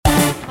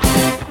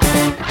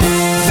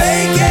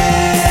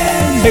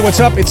Hey,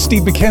 what's up? It's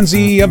Steve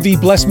McKenzie of the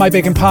Bless My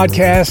Bacon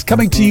podcast,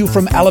 coming to you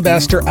from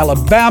Alabaster,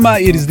 Alabama.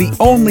 It is the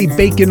only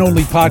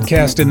bacon-only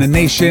podcast in the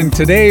nation.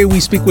 Today, we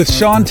speak with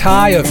Sean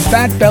Tighe of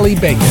Fat Belly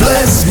Bacon.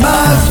 Bless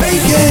my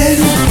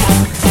bacon.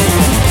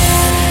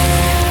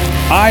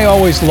 I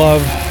always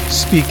love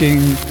speaking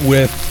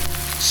with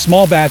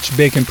small batch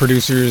bacon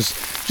producers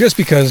just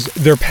because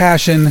their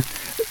passion,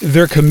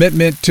 their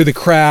commitment to the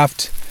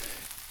craft,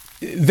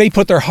 they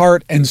put their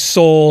heart and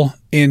soul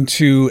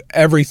into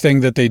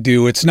everything that they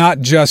do. It's not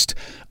just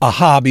a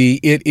hobby,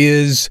 it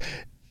is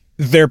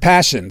their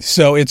passion.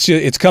 So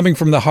it's coming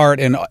from the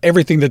heart, and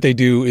everything that they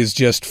do is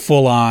just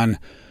full on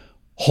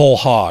whole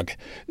hog.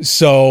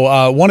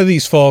 So one of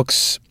these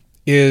folks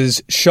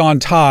is Sean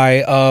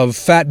Tighe of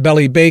Fat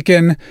Belly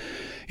Bacon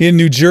in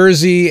New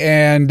Jersey,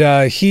 and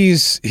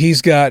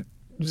he's got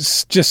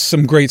just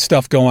some great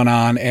stuff going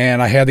on,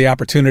 and I had the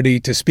opportunity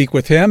to speak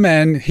with him,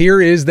 and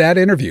here is that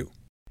interview.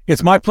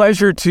 It's my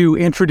pleasure to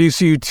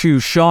introduce you to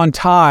Sean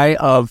Tighe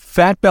of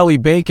Fat Belly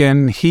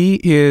Bacon.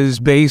 He is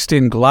based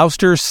in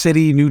Gloucester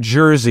City, New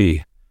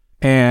Jersey.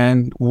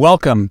 And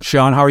welcome,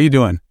 Sean. How are you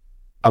doing?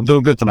 I'm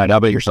doing good tonight. How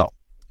about yourself?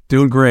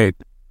 Doing great.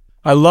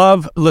 I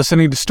love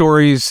listening to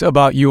stories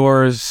about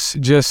yours,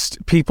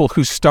 just people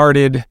who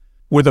started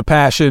with a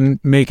passion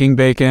making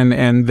bacon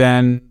and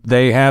then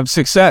they have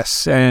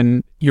success,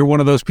 and you're one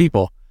of those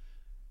people.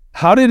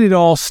 How did it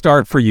all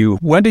start for you?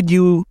 When did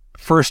you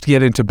first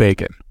get into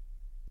bacon?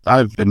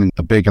 I've been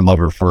a bacon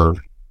lover for,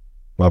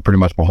 pretty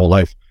much my whole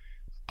life.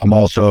 I'm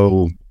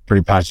also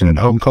pretty passionate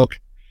home cook.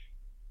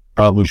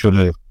 Probably should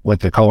have went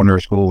to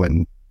culinary school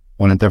and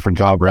went a different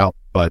job route,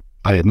 but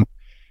I didn't.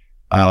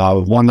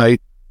 One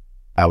night,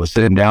 I was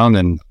sitting down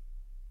and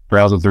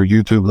browsing through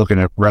YouTube, looking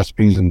at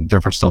recipes and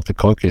different stuff to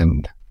cook,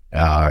 and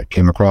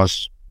came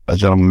across a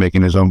gentleman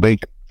making his own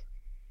bacon.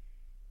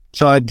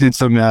 So I did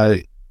some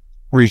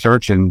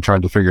research and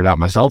tried to figure it out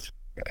myself,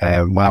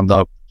 and wound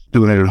up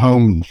doing it at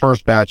home. The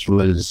first batch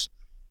was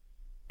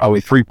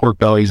probably 3 pork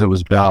bellies. It was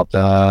about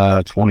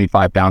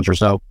 25 pounds or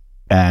so.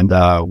 And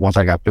once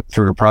I got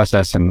through the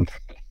process and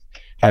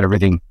had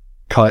everything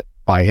cut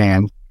by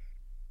hand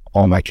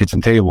on my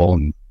kitchen table,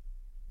 and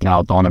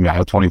now it dawned on me, I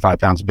have 25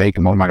 pounds of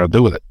bacon. What am I going to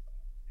do with it?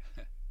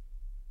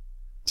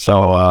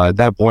 So at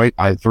that point,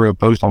 I threw a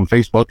post on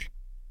Facebook,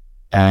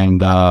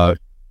 and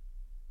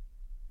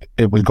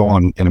it was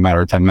gone in a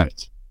matter of 10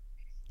 minutes.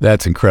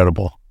 That's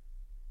incredible.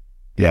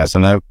 Yeah,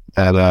 so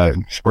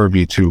that spurred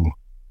me to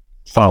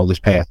follow this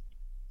path.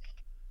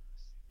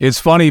 It's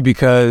funny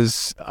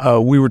because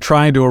we were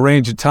trying to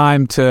arrange a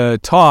time to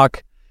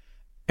talk,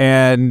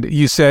 and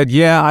you said,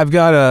 yeah, I've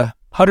got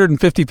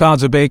 150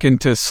 pounds of bacon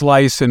to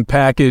slice and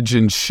package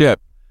and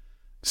ship.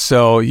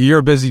 So you're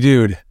a busy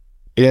dude.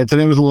 Yeah,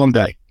 today was a long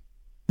day.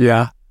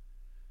 Yeah.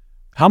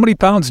 How many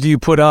pounds do you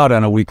put out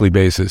on a weekly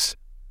basis?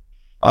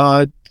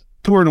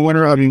 During the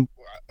winter,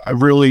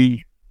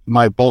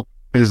 my bulk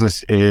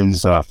business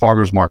is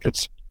farmers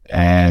markets,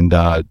 and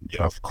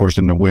of course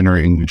in the winter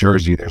in New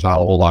Jersey there's not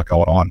a whole lot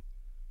going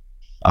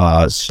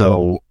on,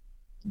 so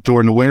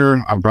during the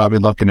winter I'm probably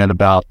looking at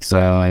about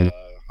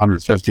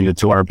 150 to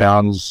 200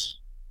 pounds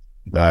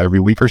every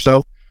week or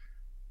so.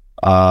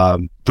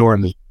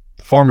 During the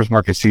farmers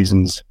market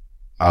seasons,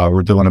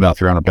 we're doing about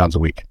 300 pounds a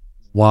week.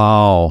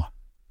 Wow,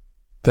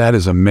 that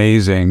is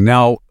amazing.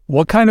 Now,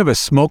 what kind of a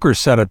smoker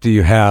setup do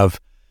you have?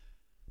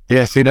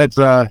 Yeah, see, that's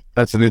an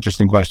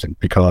interesting question,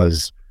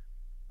 because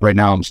right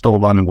now I'm still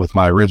running with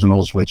my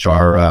originals, which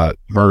are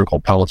vertical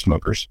pellet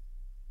smokers.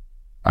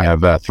 I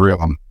have 3 of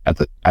them at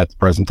the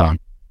present time.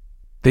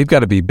 They've got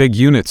to be big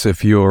units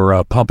if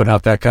you're pumping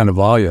out that kind of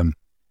volume.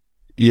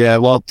 Yeah,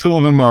 well, 2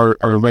 of them are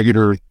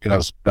regular,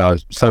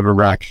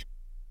 7-rack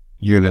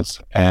units,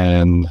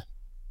 and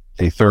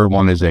the third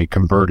one is a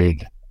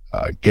converted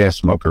gas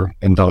smoker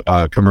into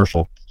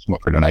commercial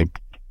smoker that I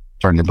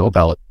turned into a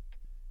pellet.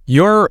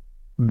 Your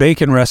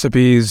bacon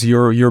recipes,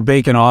 your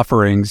bacon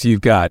offerings,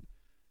 you've got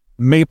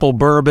maple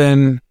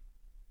bourbon,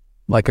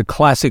 like a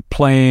classic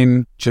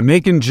plain,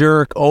 Jamaican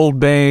jerk, Old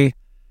Bay,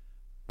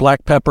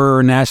 black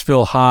pepper,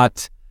 Nashville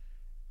hot.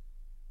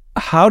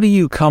 How do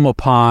you come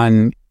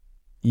upon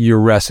your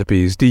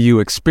recipes? Do you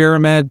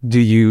experiment? Do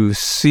you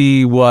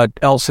see what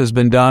else has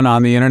been done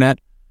on the internet?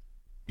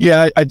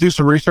 Yeah, I do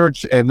some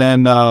research, and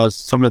then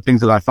some of the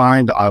things that I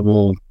find, I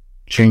will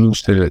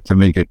change to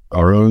make it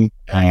our own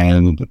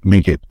and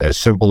make it a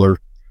simpler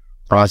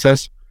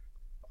process.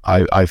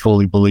 I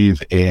fully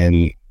believe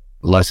in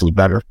less is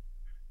better.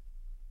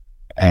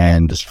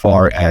 And as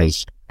far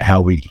as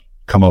how we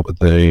come up with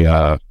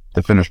the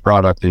finished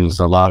product is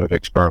a lot of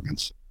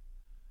experiments.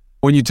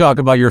 When you talk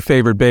about your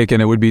favorite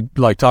bacon, it would be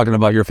like talking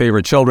about your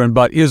favorite children,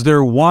 but is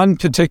there one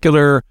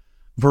particular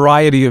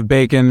variety of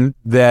bacon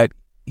that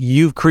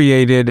you've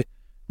created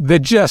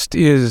that just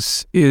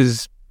is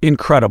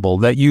incredible,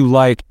 that you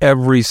like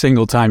every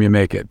single time you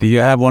make it? Do you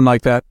have one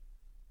like that?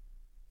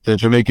 The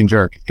Jamaican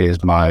jerk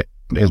is my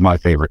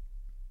favorite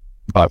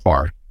by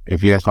far.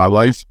 If you ask my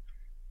wife,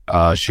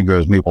 she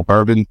goes maple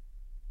bourbon,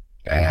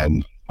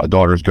 and my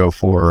daughters go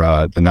for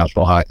the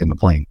Nashville hot and the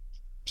plain.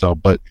 So,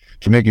 but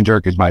Jamaican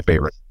jerk is my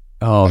favorite.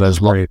 Oh, that's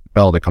great.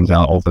 Bell that comes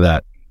out over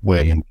that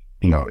way. And,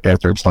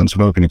 after it's done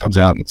smoking, it comes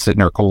out and it's sitting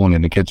there cooling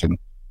in the kitchen.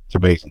 It's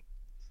amazing.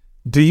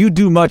 Do you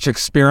do much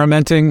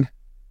experimenting?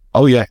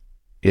 Oh, yeah.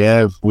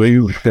 Yeah.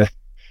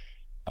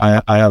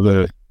 I have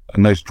a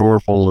nice drawer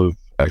full of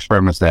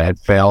experiments that had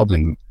failed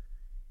and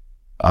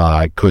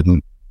I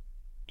couldn't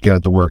get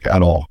it to work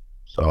at all.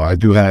 So I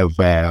do have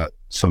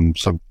some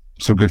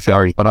good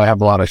failures, but I have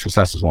a lot of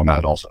successes on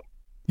that also.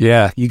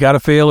 Yeah, you got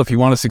to fail if you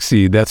want to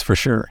succeed. That's for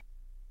sure.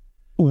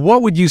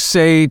 What would you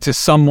say to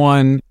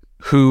someone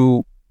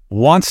who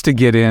wants to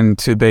get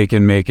into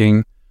bacon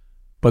making,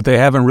 but they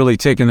haven't really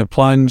taken the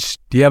plunge?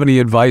 Do you have any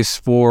advice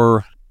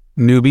for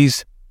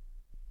newbies?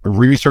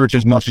 Research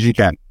as much as you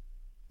can.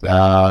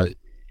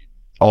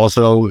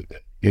 Also,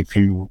 if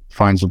you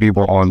find some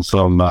people on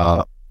some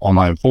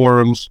online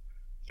forums,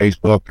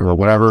 Facebook or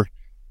whatever,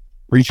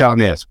 reach out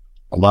and ask.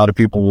 A lot of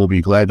people will be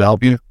glad to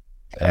help you.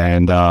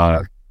 And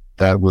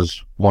that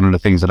was one of the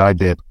things that I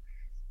did.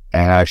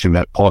 And I actually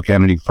met Paul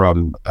Kennedy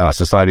from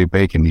Society of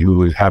Bacon,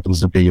 who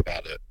happens to be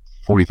about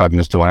 45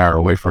 minutes to an hour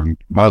away from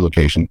my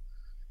location.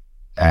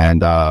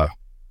 And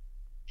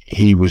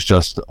he was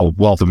just a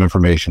wealth of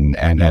information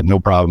and had no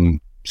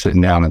problem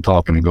sitting down and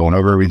talking and going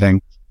over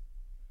everything.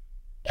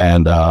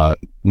 And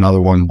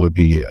another one would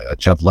be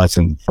Jeff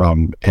Letson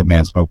from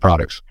Hitman Smoke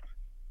Products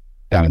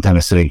down in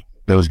Tennessee.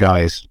 Those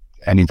guys,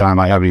 anytime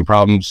I have any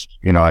problems,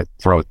 I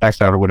throw a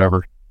text out or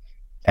whatever,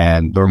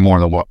 and they're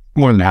more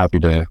than happy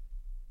to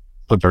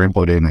put their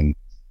input in and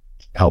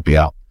help you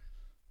out.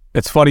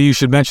 It's funny you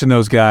should mention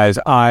those guys.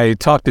 I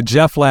talked to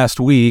Jeff last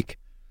week.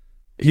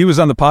 He was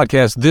on the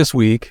podcast this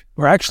week,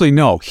 or actually,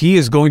 no, he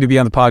is going to be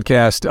on the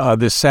podcast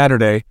this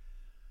Saturday.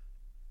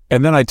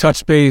 And then I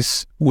touched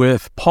base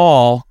with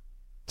Paul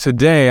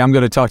today. I'm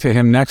going to talk to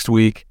him next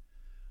week.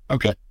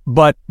 Okay.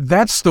 But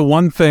that's the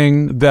one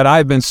thing that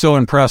I've been so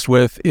impressed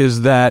with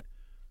is that,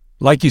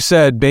 like you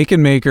said,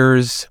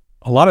 a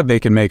lot of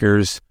bacon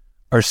makers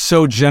are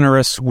so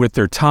generous with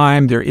their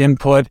time, their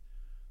input.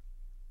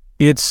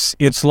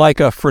 It's like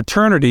a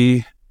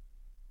fraternity,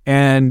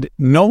 and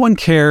no one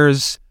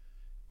cares,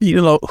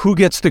 who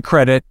gets the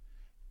credit.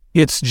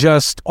 It's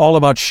just all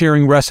about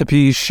sharing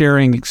recipes,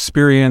 sharing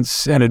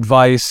experience and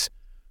advice,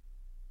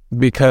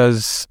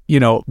 because,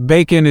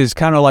 bacon is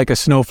kind of like a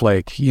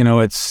snowflake.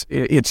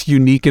 It's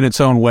unique in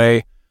its own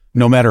way,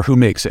 no matter who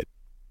makes it.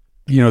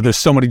 There's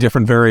so many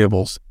different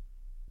variables.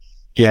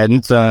 Yeah, and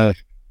it's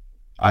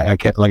I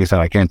can't, like I said,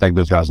 I can't thank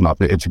those guys enough.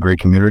 It's a great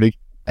community,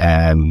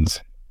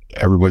 and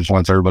everybody just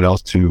wants everybody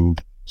else to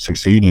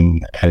succeed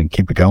and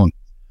keep it going.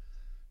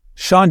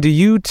 Sean, do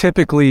you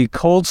typically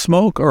cold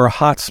smoke or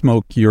hot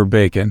smoke your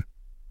bacon?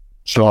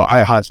 So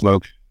I hot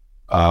smoke.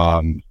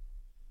 I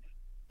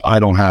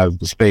don't have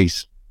the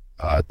space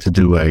to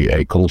do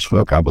a cold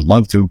smoke. I would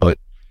love to, but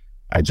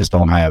I just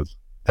don't have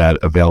that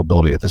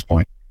availability at this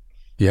point.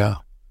 Yeah.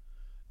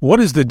 What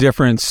is the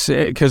difference?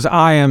 Because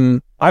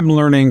I'm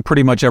learning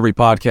pretty much every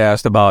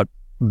podcast about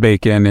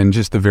bacon and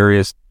just the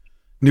various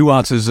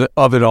nuances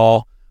of it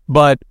all.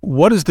 But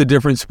what is the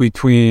difference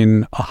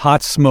between a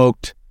hot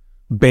smoked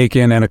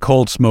bacon and a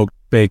cold smoked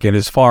bacon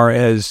as far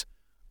as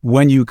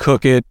when you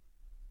cook it,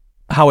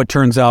 how it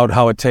turns out,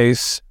 how it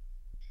tastes?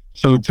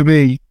 So to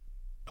me,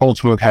 cold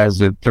smoke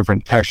has a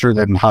different texture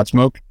than hot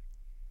smoke.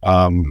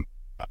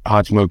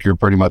 Hot smoke, you're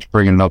pretty much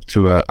bringing it up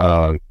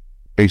to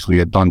basically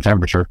a done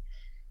temperature.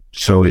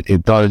 So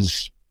it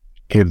does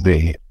give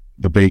the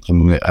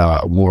bacon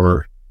a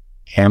more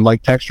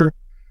ham-like texture,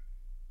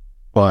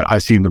 but I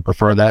seem to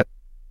prefer that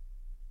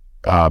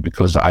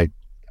because I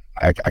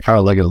kind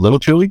of like it a little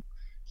chewy.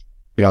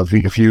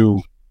 If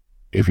you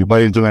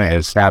bite into it and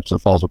it snaps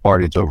and falls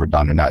apart, it's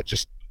overdone, and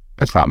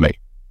that's not me.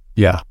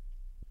 Yeah.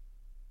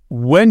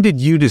 When did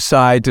you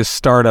decide to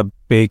start a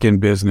bacon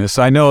business?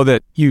 I know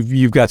that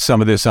you've got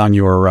some of this on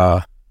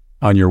your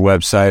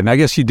website, and I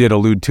guess you did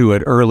allude to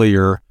it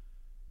earlier.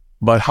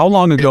 But how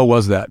long ago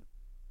was that?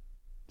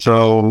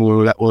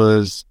 So that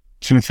was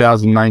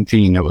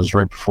 2019. It was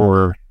right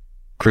before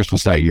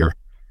Christmas that year.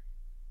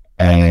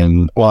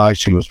 And, well,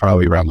 actually, it was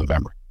probably around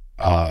November.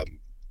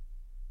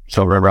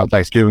 So right around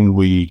Thanksgiving,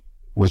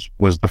 was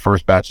the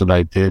first batch that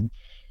I did.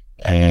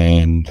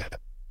 And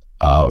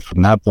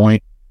from that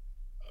point,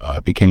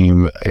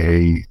 became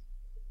a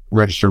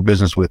registered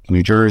business with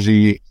New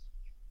Jersey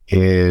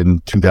in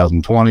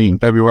 2020 in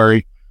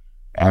February.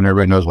 And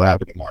everybody knows what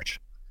happened in March.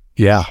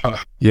 Yeah.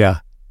 Yeah.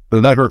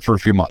 But that hurt for a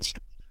few months.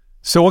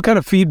 So what kind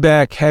of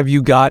feedback have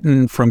you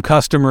gotten from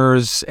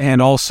customers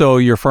and also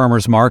your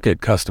farmers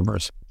market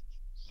customers?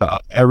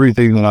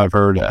 Everything that I've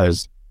heard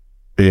has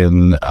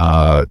been,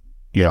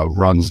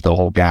 runs the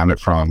whole gamut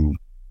from,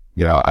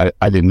 I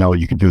didn't know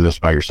you could do this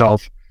by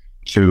yourself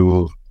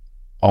to,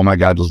 oh my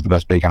God, this is the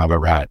best bacon I've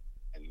ever had.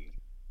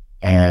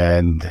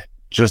 And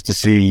just to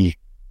see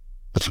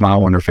the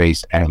smile on their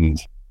face and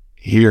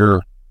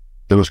hear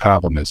those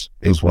compliments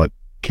is what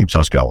keeps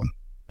us going.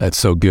 That's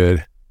so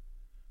good.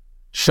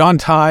 Sean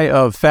Tighe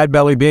of Fat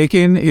Belly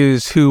Bacon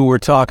is who we're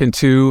talking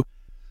to.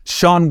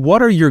 Sean,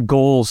 what are your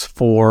goals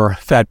for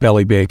Fat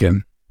Belly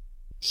Bacon?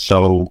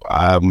 So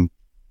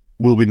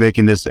we'll be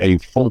making this a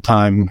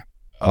full-time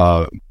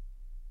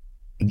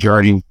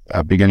journey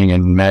beginning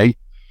in May.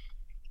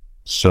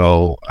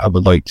 So I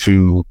would like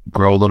to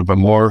grow a little bit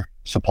more,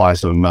 supply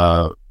some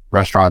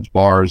restaurants,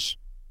 bars,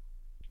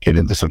 get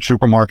into some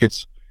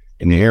supermarkets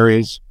in the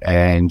areas,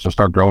 and just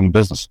start growing the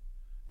business.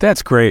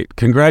 That's great.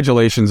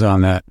 Congratulations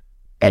on that.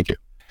 Thank you.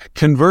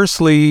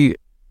 Conversely,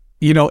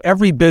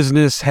 every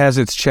business has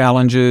its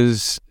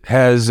challenges,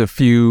 has a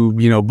few,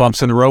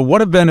 bumps in the road. What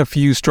have been a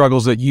few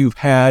struggles that you've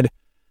had,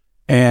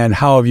 and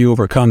how have you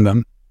overcome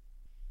them?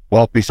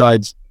 Well,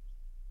 besides,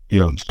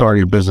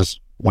 starting a business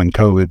when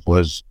COVID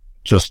was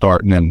just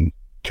starting and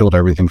killed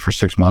everything for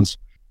 6 months,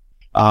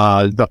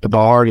 the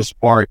hardest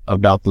part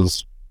about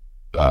this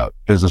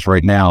business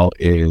right now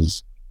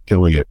is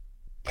doing it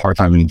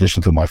part-time in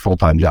addition to my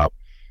full-time job.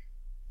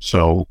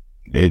 So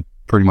it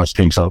pretty much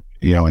takes up,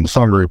 in the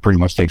summer, it pretty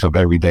much takes up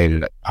every day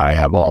that I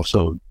have off.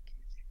 So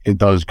it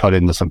does cut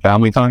into some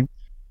family time,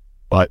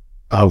 but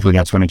hopefully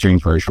that's going to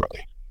change very shortly.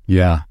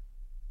 Yeah,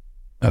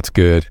 that's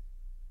good.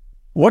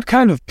 What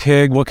kind of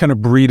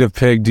breed of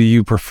pig do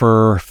you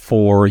prefer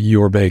for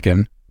your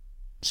bacon?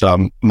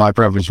 So my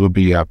preference would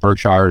be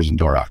Berkshires and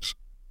Durocs.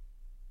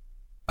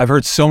 I've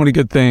heard so many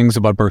good things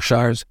about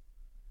Berkshires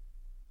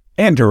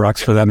and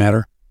Durocs for that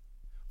matter.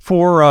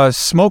 For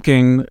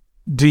smoking,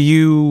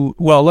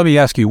 let me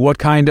ask you, what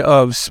kind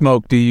of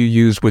smoke do you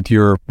use with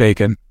your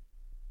bacon?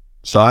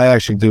 So I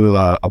actually do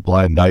a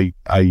blend.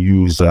 I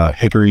use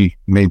hickory,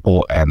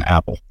 maple, and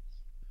apple.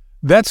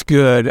 That's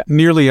good.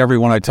 Nearly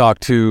everyone I talk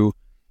to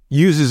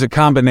uses a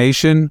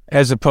combination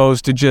as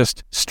opposed to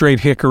just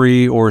straight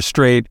hickory or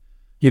straight,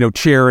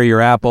 cherry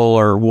or apple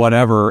or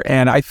whatever.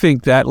 And I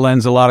think that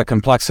lends a lot of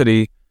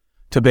complexity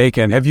to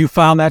bacon. Have you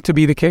found that to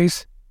be the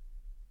case?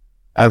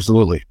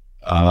 Absolutely.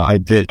 I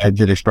did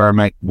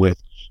experiment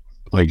with,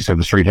 like you said,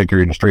 the straight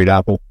hickory and the straight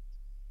apple.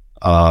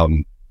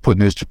 Putting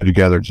those two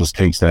together just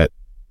takes that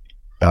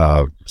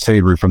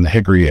savory from the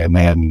hickory and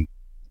then,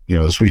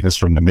 the sweetness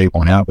from the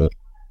maple and apple.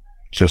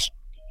 Just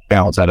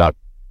balance that out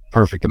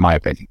perfect, in my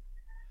opinion.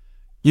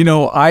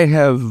 I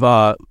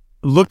have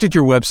looked at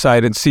your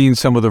website and seen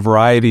some of the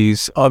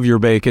varieties of your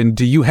bacon.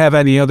 Do you have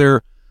any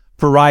other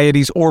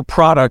varieties or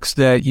products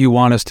that you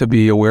want us to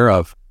be aware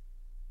of?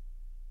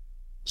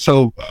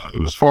 So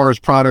as far as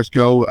products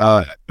go,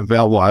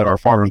 available at our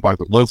farmers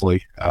market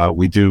locally,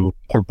 we do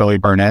pork belly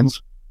burn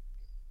ends,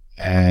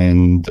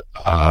 and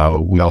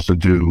we also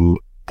do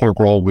pork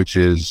roll, which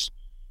is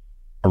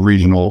a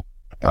regional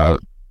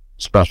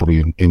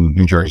specialty in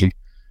New Jersey.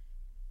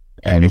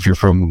 And if you're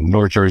from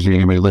North Jersey,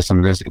 anybody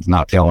listening to this, it's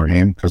not Taylor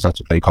ham, because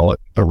that's what they call it.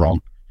 They're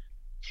wrong.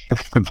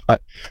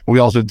 But we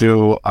also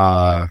do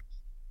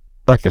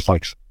breakfast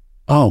flakes.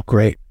 Oh,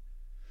 great.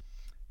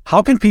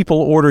 How can people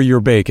order your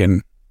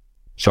bacon?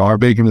 So our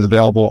bacon is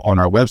available on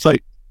our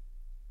website,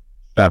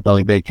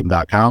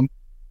 fatbellybacon.com.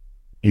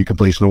 You can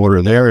place an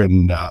order there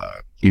and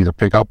either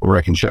pick up or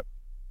I can ship.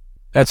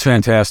 That's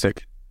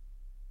fantastic.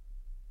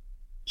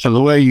 So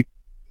the way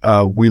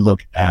we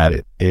look at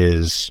it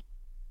is,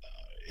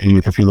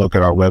 if you look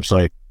at our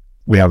website,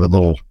 we have a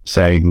little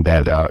saying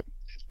that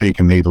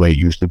bacon made the way it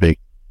used to be.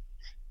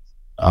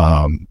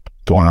 Doing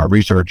our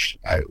research,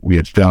 we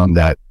had found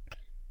that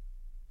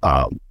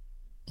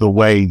the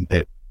way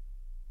that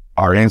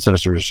our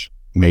ancestors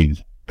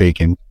made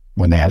bacon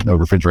when they had no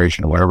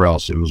refrigeration or whatever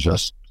else, it was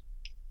just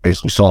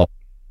basically salt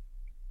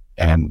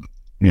and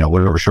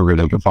whatever sugar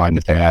they could find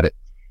if they had it.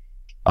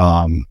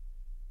 I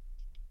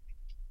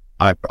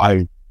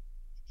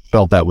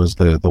felt that was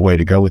the way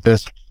to go with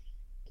this.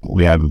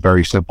 We have a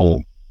very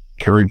simple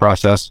curing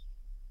process.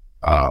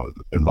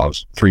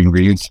 Involves 3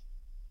 ingredients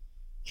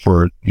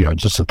for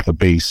just the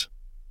base.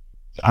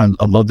 I'd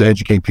love to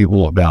educate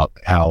people about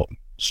how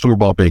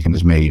store-bought bacon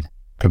is made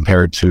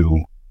compared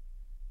to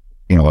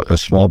a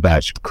small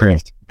batch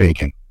craft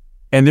bacon.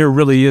 And there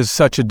really is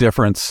such a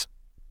difference.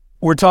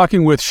 We're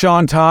talking with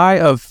Sean Tighe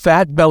of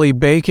Fat Belly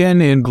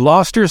Bacon in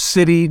Gloucester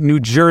City, New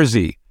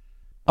Jersey.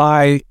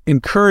 I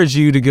encourage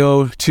you to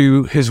go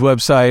to his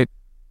website,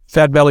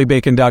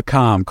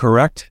 fatbellybacon.com,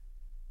 correct?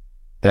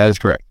 That is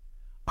correct.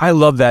 I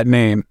love that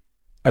name.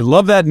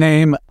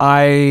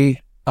 I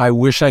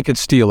wish I could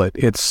steal it.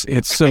 It's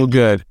so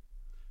good.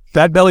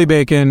 Fat Belly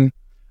Bacon,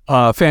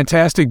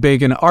 fantastic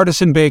bacon,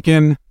 artisan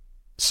bacon,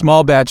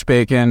 small batch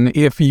bacon.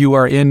 If you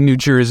are in New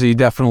Jersey,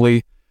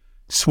 definitely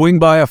swing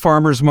by a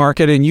farmer's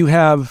market, and you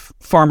have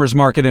farmer's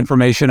market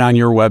information on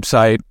your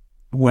website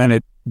when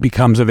it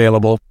becomes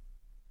available.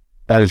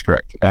 That is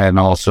correct. And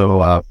also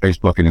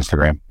Facebook and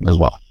Instagram as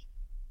well.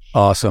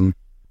 Awesome.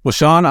 Well,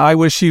 Sean, I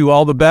wish you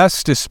all the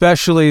best,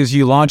 especially as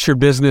you launch your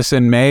business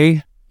in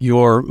May,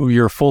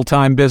 your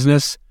full-time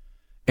business.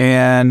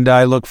 And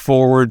I look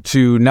forward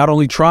to not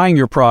only trying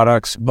your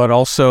products, but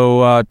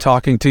also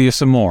talking to you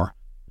some more.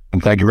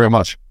 And thank you very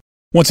much.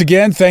 Once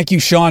again, thank you,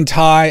 Sean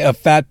Tighe of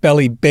Fat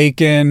Belly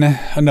Bacon,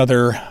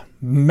 another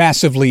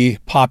massively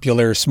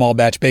popular small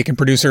batch bacon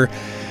producer.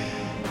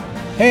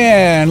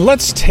 And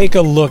let's take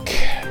a look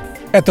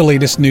at the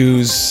latest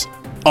news.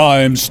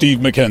 I'm Steve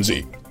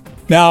McKenzie.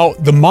 Now,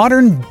 the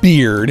modern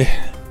beard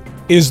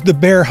is the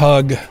bear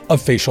hug of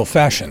facial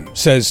fashion,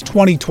 says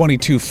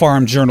 2022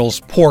 Farm Journal's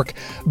Pork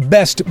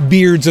Best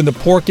Beards in the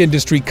Pork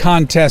Industry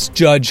contest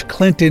judge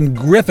Clinton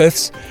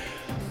Griffiths.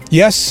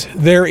 Yes,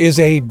 there is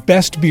a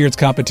best beards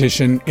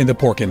competition in the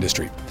pork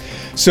industry.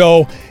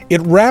 So it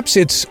wraps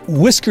its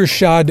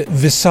whisker-shod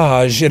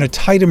visage in a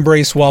tight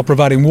embrace while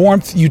providing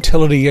warmth,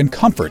 utility, and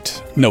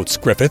comfort, notes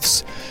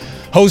Griffiths.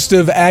 Host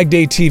of Ag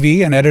Day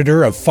TV and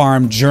editor of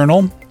Farm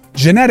Journal,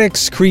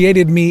 genetics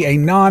created me a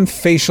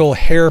non-facial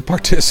hair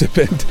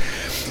participant.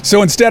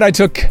 So instead I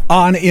took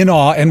on in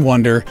awe and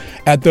wonder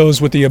at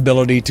those with the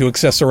ability to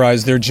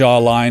accessorize their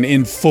jawline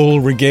in full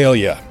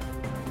regalia.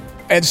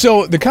 And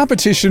so the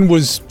competition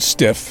was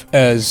stiff,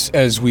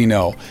 as we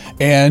know,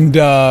 and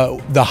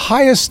the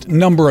highest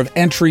number of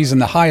entries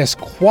and the highest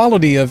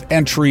quality of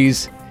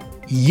entries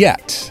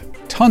yet.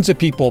 Tons of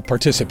people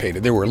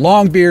participated. There were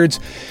long beards,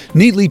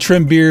 neatly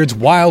trimmed beards,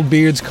 wild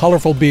beards,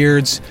 colorful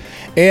beards.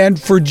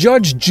 And for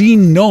Judge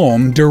Gene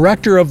Noem,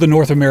 director of the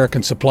North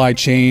American supply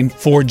chain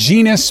for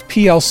Genus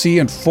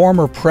PLC and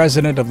former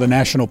president of the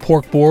National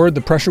Pork Board,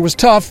 the pressure was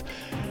tough.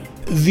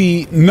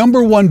 The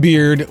number one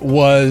beard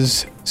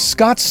was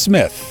Scott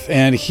Smith,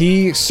 and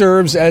he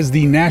serves as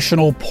the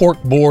National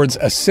Pork Board's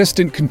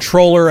assistant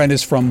controller and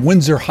is from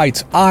Windsor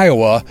Heights,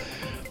 Iowa.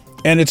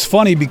 And it's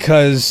funny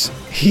because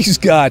he's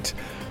got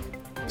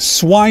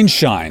swine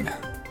shine.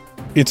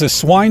 It's a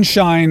swine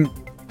shine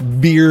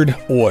beard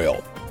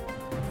oil.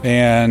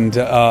 And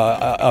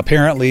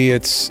apparently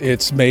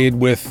it's made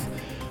with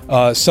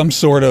some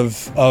sort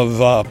of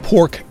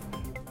pork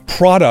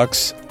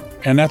products,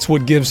 and that's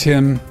what gives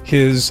him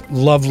his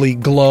lovely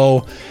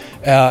glow.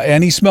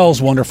 And he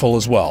smells wonderful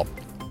as well.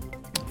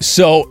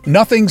 So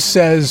nothing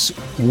says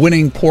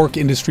winning pork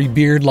industry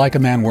beard like a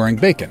man wearing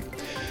bacon.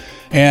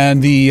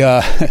 And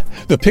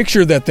the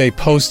picture that they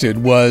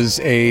posted was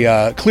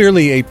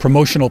clearly a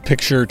promotional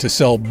picture to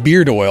sell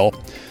beard oil.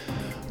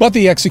 But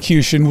the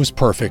execution was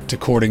perfect,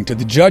 according to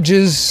the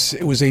judges.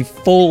 It was a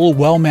full,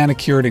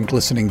 well-manicured and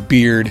glistening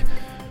beard.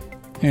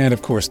 And,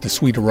 of course, the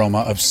sweet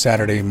aroma of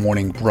Saturday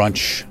morning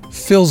brunch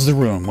fills the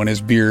room when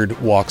his beard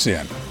walks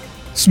in.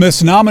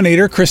 Smith's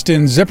nominator,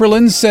 Kristen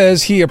Zipperlin,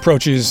 says he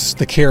approaches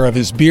the care of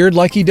his beard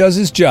like he does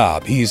his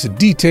job. He's a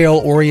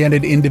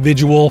detail-oriented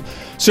individual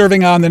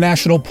serving on the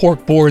National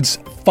Pork Board's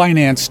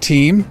finance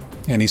team,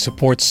 and he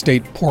supports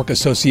state pork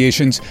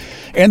associations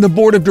and the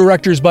board of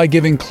directors by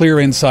giving clear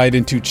insight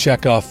into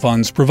checkoff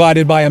funds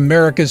provided by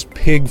America's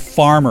pig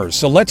farmers.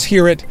 So let's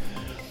hear it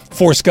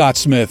for Scott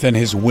Smith and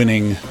his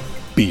winning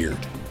beard.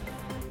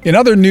 In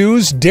other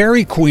news,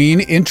 Dairy Queen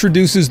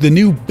introduces the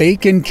new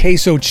Bacon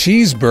Queso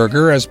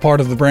Cheeseburger as part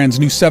of the brand's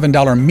new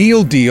 $7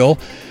 meal deal.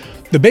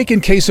 The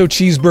Bacon Queso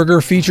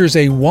Cheeseburger features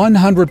a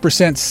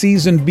 100%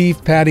 seasoned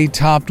beef patty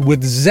topped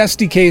with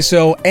zesty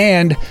queso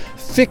and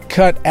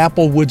thick-cut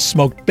applewood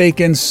smoked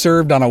bacon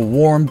served on a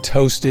warm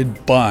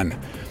toasted bun.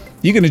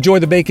 You can enjoy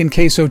the Bacon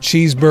Queso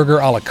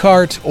Cheeseburger a la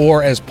carte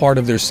or as part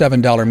of their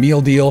 $7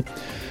 meal deal,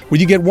 where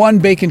you get one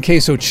Bacon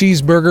Queso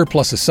Cheeseburger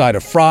plus a side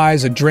of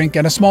fries, a drink,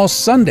 and a small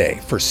sundae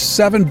for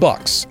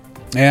 $7.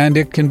 And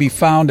it can be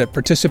found at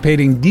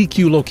participating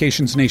DQ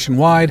locations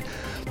nationwide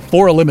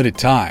for a limited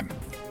time.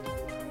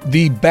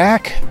 The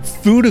Back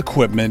Food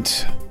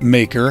Equipment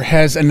maker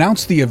has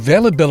announced the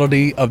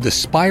availability of the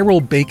Spiral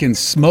Bacon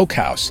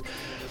Smokehouse.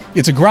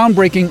 It's a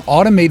groundbreaking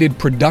automated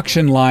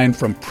production line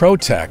from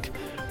ProTech.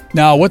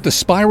 Now, what the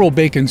Spiral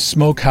Bacon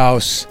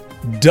Smokehouse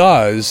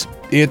does,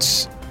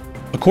 it's,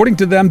 according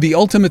to them, the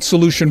ultimate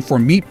solution for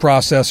meat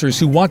processors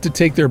who want to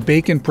take their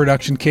bacon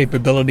production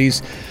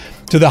capabilities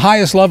to the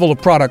highest level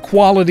of product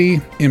quality,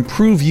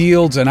 improve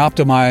yields, and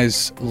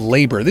optimize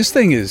labor. This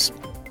thing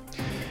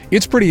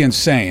it's pretty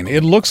insane.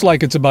 It looks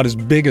like it's about as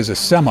big as a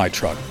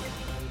semi-truck.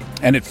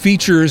 And it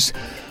features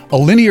a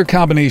linear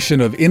combination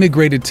of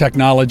integrated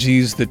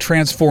technologies that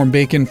transform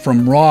bacon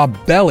from raw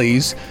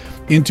bellies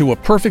into a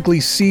perfectly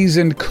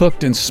seasoned,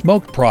 cooked, and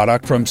smoked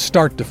product from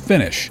start to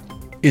finish.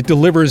 It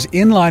delivers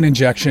inline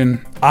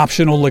injection,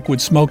 optional liquid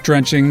smoke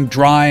drenching,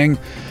 drying,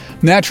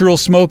 natural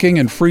smoking,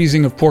 and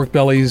freezing of pork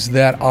bellies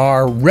that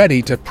are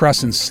ready to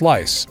press and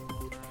slice.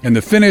 And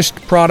the finished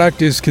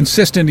product is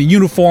consistent and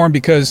uniform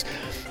because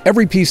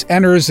every piece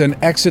enters and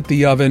exits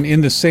the oven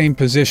in the same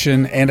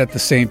position and at the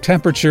same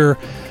temperature,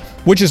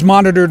 which is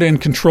monitored and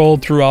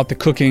controlled throughout the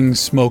cooking,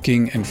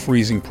 smoking, and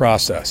freezing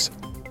process.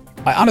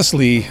 I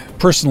honestly,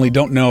 personally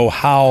don't know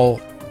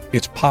how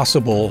it's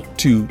possible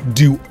to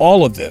do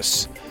all of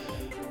this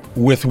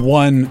with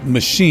one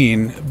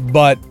machine,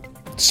 but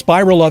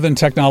spiral oven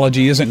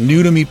technology isn't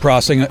new to meat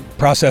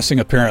processing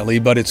apparently,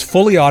 but it's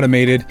fully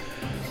automated,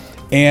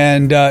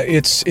 and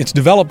it's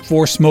developed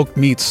for smoked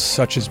meats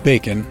such as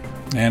bacon,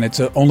 and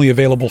it's only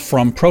available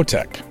from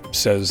ProTech,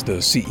 says the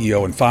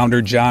CEO and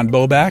founder John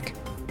Boback.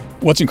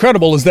 What's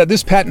incredible is that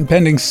this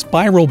patent-pending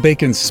Spiral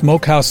Bacon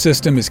Smokehouse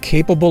system is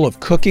capable of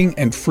cooking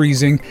and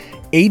freezing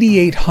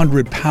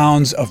 8,800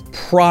 pounds of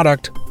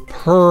product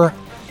per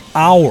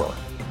hour.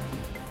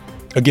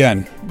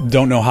 Again,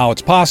 don't know how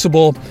it's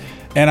possible,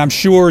 and I'm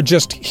sure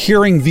just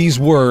hearing these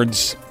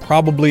words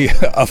probably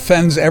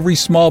offends every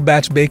small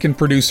batch bacon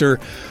producer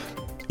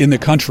in the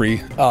country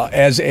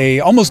as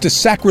almost a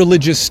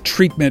sacrilegious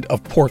treatment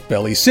of pork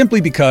belly, simply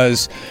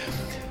because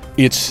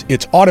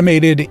it's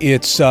automated.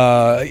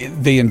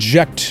 They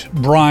inject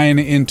brine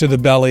into the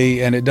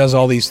belly, and it does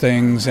all these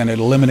things, and it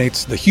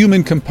eliminates the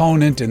human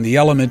component and the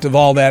element of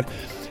all that.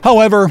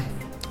 However,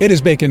 it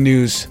is bacon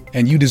news,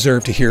 and you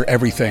deserve to hear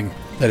everything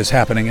that is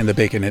happening in the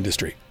bacon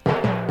industry.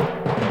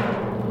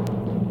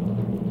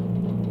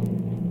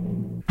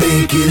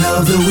 Bacon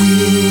of the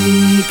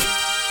Week.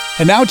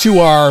 And now to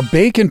our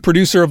bacon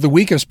producer of the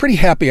week. I was pretty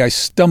happy I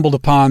stumbled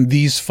upon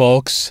these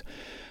folks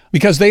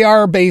because they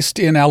are based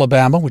in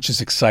Alabama, which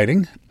is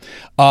exciting.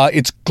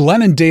 It's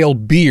Glenn and Dale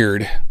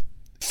Beard.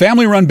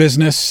 Family-run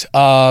business.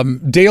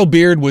 Dale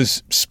Beard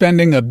was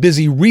spending a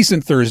busy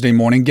recent Thursday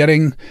morning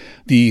getting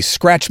the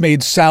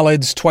scratch-made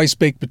salads,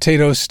 twice-baked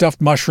potatoes,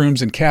 stuffed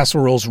mushrooms, and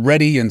casseroles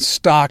ready and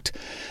stocked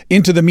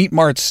into the Meat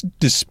Mart's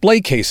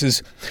display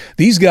cases.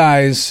 These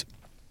guys,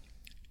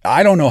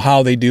 I don't know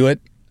how they do it.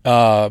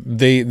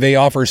 They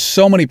offer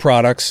so many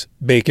products,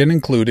 bacon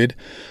included,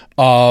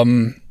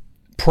 prime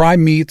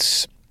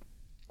meats.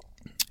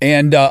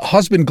 And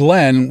husband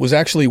Glenn was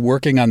actually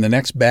working on the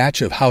next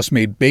batch of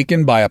house-made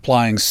bacon by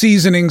applying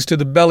seasonings to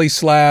the belly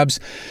slabs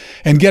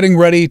and getting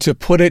ready to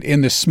put it in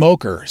the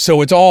smoker.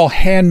 So it's all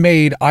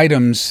handmade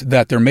items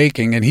that they're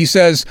making. And he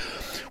says,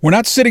 "We're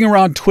not sitting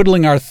around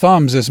twiddling our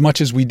thumbs as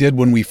much as we did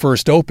when we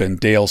first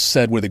opened," Dale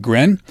said with a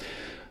grin.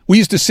 "We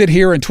used to sit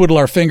here and twiddle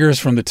our fingers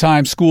from the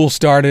time school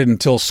started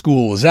until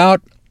school was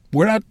out.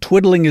 We're not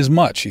twiddling as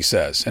much," he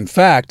says. In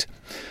fact,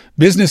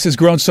 business has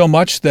grown so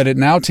much that it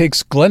now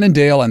takes Glenn and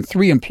Dale and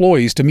 3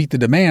 employees to meet the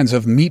demands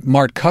of Meat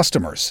Mart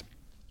customers.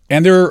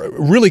 And they're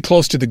really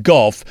close to the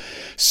Gulf,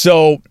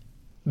 so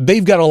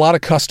they've got a lot of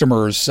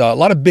customers, a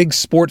lot of big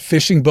sport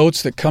fishing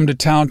boats that come to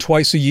town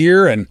twice a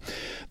year, and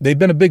they've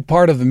been a big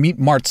part of the Meat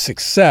Mart's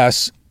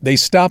success. They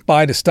stop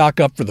by to stock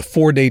up for the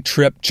 4-day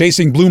trip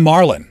chasing blue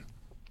marlin.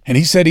 And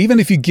he said even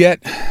if you get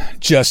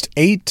just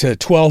 8 to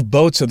 12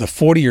 boats of the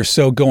 40 or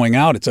so going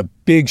out, it's a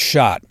big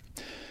shot.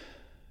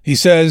 He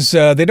says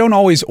they don't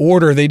always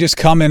order, they just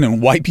come in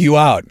and wipe you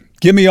out.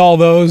 Give me all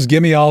those,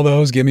 give me all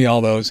those, give me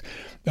all those.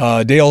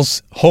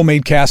 Dale's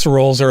homemade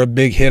casseroles are a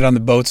big hit on the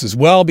boats as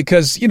well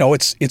because, you know,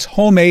 it's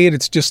homemade.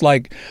 It's just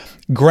like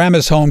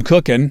grandma's home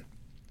cooking.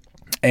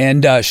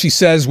 And she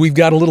says we've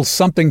got a little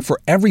something for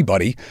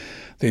everybody.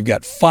 They've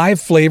got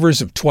 5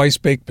 flavors of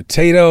twice-baked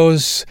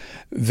potatoes.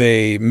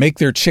 They make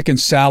their chicken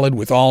salad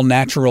with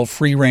all-natural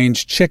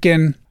free-range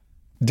chicken.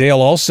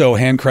 Dale also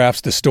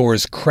handcrafts the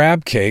store's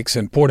crab cakes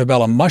and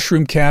portobello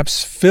mushroom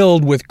caps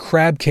filled with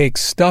crab cake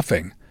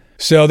stuffing.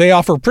 So they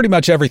offer pretty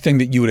much everything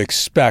that you would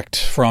expect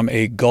from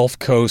a Gulf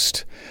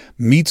Coast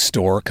meat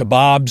store: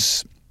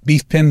 kebabs,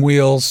 beef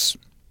pinwheels.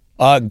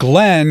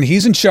 Glenn,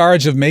 he's in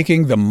charge of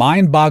making the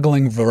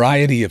mind-boggling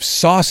variety of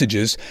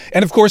sausages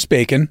and, of course,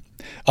 bacon.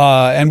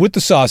 And with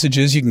the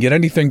sausages, you can get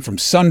anything from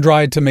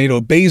sun-dried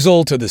tomato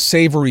basil to the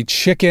savory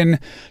chicken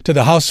to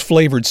the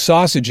house-flavored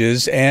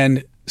sausages,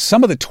 and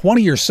some of the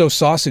 20 or so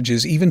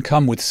sausages even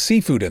come with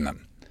seafood in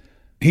them.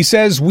 He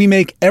says we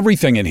make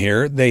everything in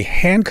here. They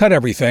hand-cut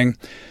everything.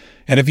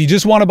 And if you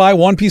just want to buy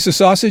one piece of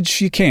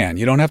sausage, you can.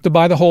 You don't have to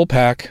buy the whole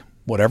pack,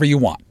 whatever you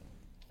want.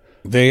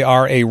 They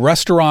are a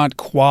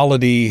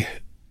restaurant-quality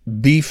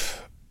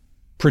beef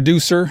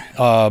producer.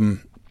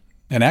 And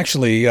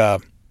actually,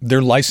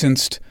 they're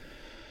licensed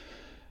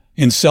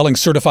in selling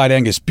certified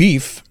Angus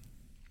beef.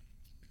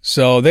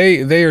 So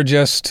they are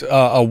just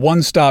a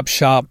one-stop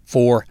shop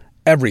for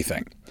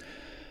everything.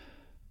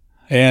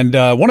 And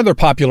one of their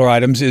popular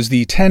items is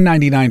the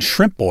 $10.99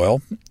 shrimp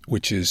boil,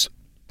 which is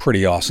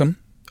pretty awesome,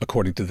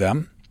 according to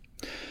them.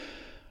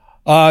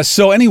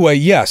 So anyway,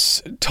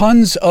 yes,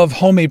 tons of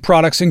homemade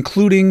products,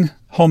 including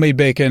homemade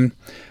bacon.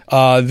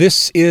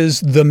 This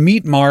is the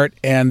Meat Mart,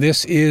 and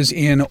this is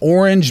in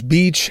Orange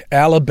Beach,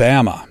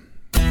 Alabama.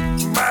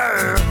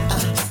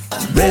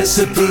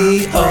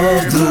 Recipe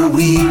of the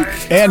Week.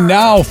 And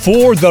now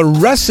for the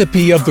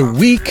recipe of the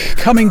week,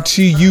 coming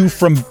to you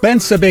from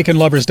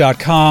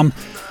BensaBaconLovers.com.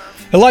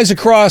 Eliza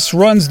Cross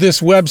runs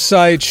this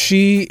website.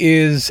 She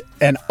is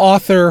an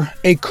author,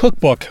 a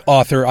cookbook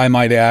author, I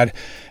might add,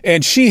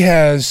 and she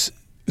has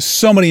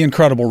so many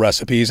incredible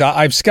recipes.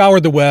 I've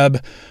scoured the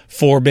web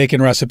for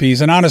bacon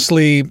recipes, and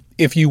honestly,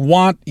 if you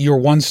want your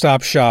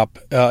one-stop shop,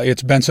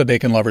 it's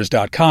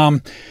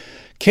BensaBaconLovers.com.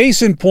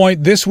 Case in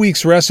point, this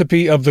week's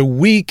recipe of the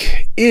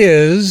week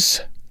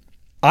is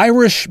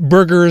Irish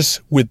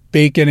burgers with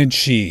bacon and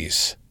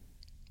cheese.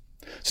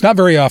 It's not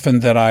very often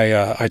that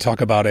I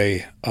talk about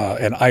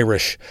an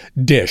Irish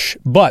dish,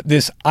 but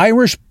this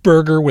Irish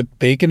burger with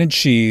bacon and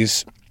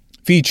cheese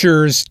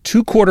features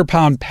 2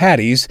 quarter-pound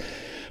patties,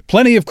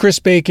 plenty of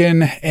crisp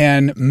bacon,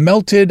 and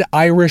melted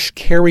Irish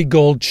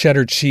Kerrygold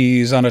cheddar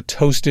cheese on a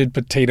toasted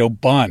potato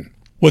bun.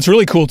 What's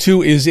really cool,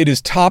 too, is it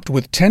is topped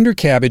with tender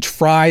cabbage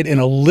fried in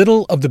a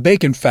little of the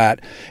bacon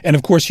fat. And,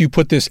 of course, you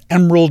put this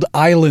Emerald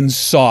Island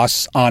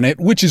sauce on it,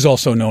 which is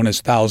also known as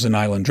Thousand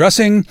Island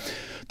dressing,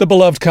 the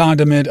beloved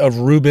condiment of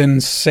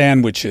Reuben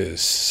sandwiches.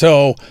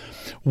 So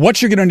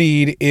What you're going to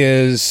need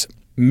is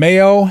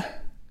mayo,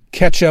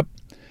 ketchup,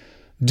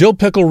 dill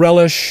pickle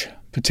relish,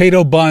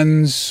 potato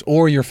buns,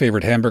 or your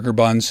favorite hamburger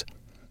buns,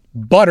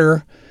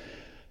 butter,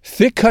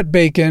 thick cut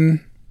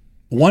bacon,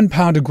 1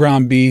 pound of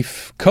ground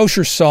beef,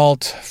 kosher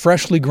salt,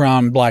 freshly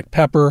ground black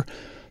pepper,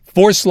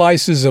 4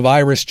 slices of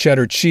Irish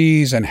cheddar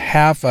cheese, and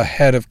half a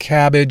head of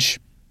cabbage.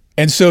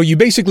 And so you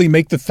basically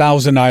make the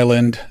Thousand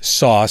Island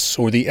sauce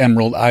or the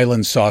Emerald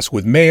Island sauce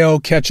with mayo,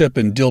 ketchup,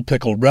 and dill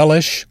pickle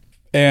relish.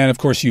 And of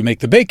course you make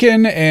the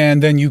bacon,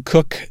 and then you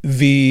cook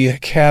the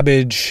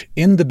cabbage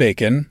in the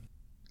bacon,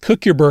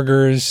 cook your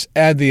burgers,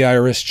 add the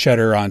Irish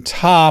cheddar on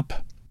top,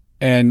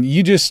 and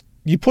you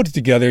put it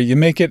together, you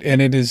make it,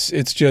 and it's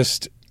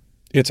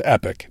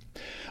epic.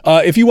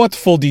 If you want the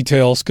full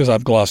details, because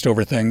I've glossed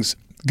over things,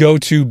 go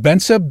to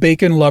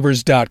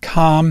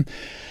bensabaconlovers.com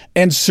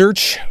and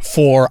search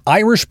for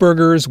Irish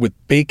burgers with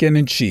bacon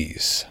and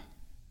cheese.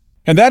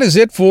 And that is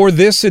it for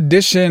this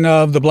edition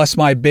of the Bless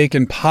My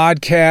Bacon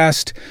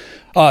podcast.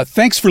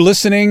 Thanks for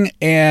listening,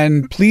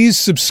 and please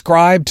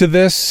subscribe to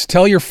this.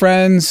 Tell your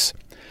friends.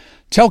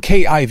 Tell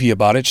Tighe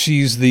about it.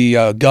 She's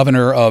the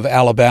governor of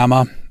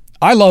Alabama.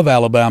 I love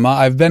Alabama.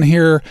 I've been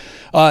here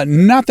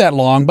not that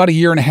long, about a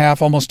year and a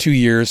half, almost 2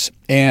 years,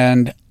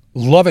 and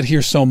love it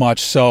here so much.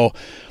 So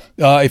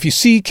if you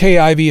see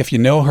Tighe, if you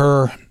know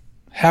her,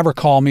 have her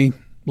call me.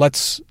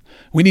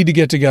 We need to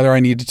get together. I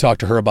need to talk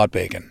to her about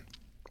bacon.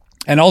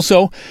 And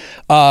also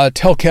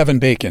tell Kevin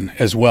Bacon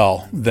as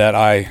well that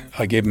I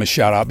gave him a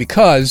shout out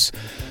because,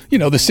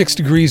 the 6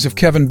 degrees of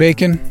Kevin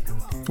Bacon,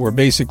 where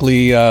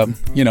basically,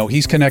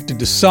 he's connected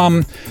to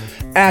some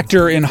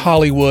actor in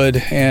Hollywood,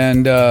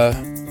 and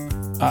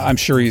I'm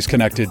sure he's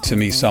connected to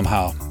me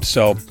somehow.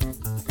 So,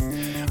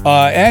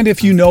 and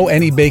if you know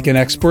any bacon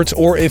experts,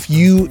 or if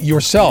you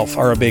yourself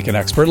are a bacon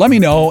expert, let me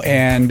know,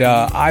 and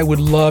I would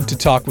love to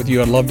talk with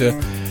you. I'd love to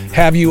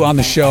have you on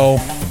the show.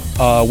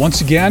 Once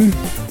again,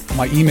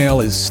 my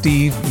email is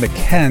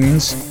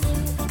stevemckenz,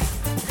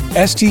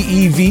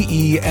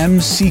 STEVEMCKENZ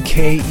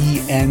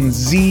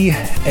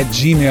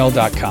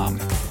 @gmail.com.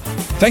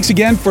 Thanks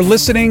again for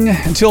listening.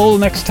 Until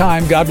next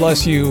time, God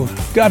bless you.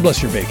 God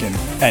bless your bacon.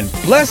 And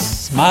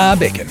bless my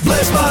bacon.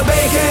 Bless my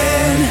bacon.